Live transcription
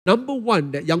Number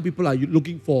one that young people are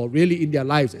looking for really in their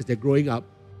lives as they're growing up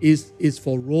is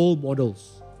for role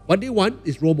models. What they want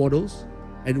is role models,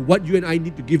 and what you and I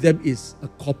need to give them is a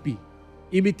copy.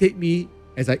 Imitate me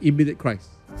as I imitate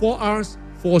Christ. 4 R's,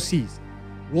 4 C's.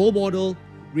 Role model,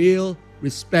 real,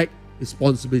 respect,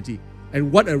 responsibility.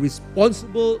 And what a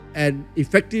responsible and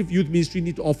effective youth ministry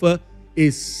need to offer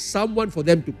is someone for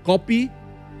them to copy,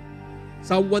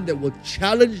 someone that will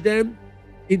challenge them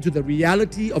into the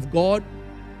reality of God,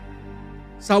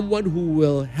 someone who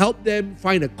will help them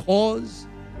find a cause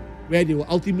where they will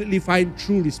ultimately find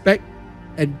true respect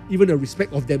and even a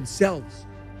respect of themselves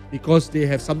because they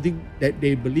have something that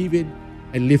they believe in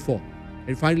and live for.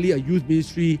 And finally, a youth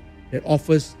ministry that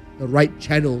offers the right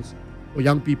channels for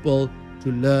young people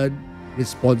to learn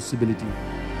responsibility.